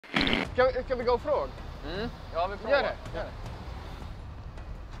Ska vi gå och fråga? Ja, vi provar. Gör det.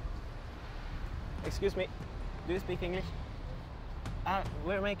 Excuse me, do you speak English?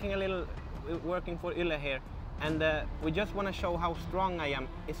 We're making a little working for YLE here, and we just want to show how strong I am.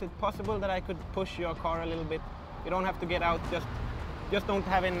 Is it possible that I could push your car a little bit? You don't have to get out, just don't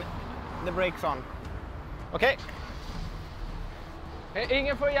have the brakes on. Okay?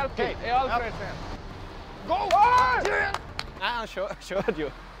 Ingen får hjälp till. Det är Alfred sen. Go! Han körde ju.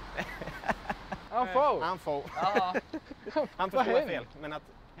 Han får. Ja. Han förstår fel, men att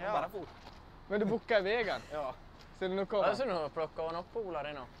bara fort. Men du bockar i vägen. Ja. Så du nu kommer. Alltså nu plockar hon upp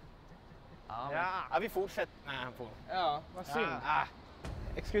polare nu. Ja, vi fortsätter. Nej, han får. Ja, vad synd.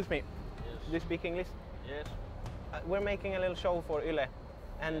 Excuse me, do you speak English? Yes. We're making a little show for YLE,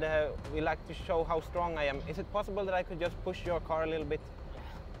 and we like to show how strong I am. Is it possible that I could just push your car a little bit?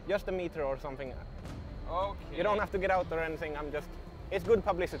 Just a meter or something. Okay. You don't have to get out or anything, it's good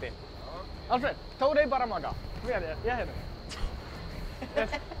publicity. Okay. Alfred, ta dig bara maga. Jag är det.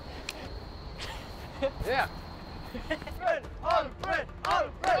 Yeah. Alfred!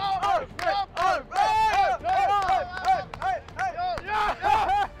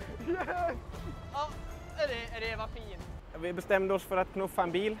 Det var fint. Vi bestämde oss för att knuffa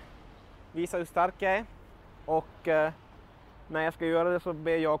en bil, visa hur stark jag är, och när jag ska göra det så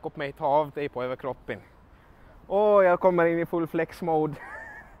ber Jakob mig ta av dig på överkroppen. Och jag kommer in i full flex mode.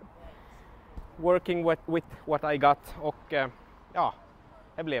 Working with what I got, och ja,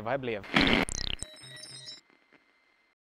 det blev vad det blev.